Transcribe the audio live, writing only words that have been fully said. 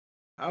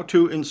How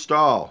to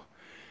install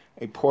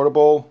a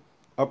portable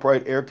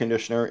upright air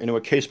conditioner into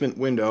a casement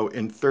window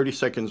in 30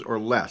 seconds or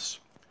less.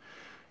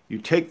 You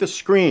take the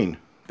screen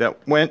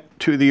that went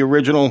to the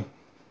original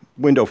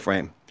window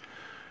frame.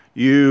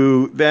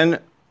 You then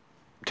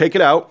take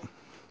it out,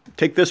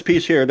 take this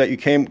piece here that you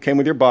came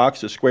with your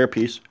box, a square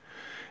piece,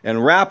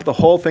 and wrap the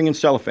whole thing in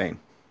cellophane.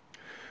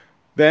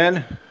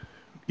 Then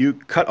you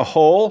cut a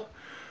hole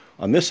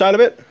on this side of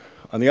it,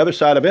 on the other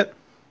side of it.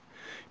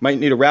 You might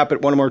need to wrap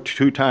it one or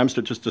two times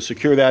to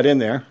secure that in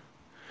there.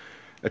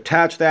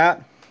 Attach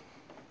that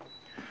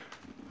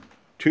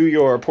to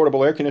your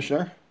portable air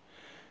conditioner,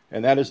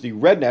 and that is the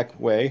redneck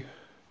way,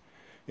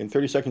 in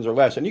 30 seconds or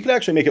less. And you can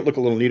actually make it look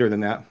a little neater than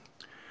that.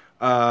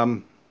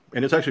 And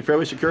it's actually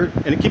fairly secure,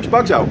 and it keeps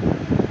bugs out.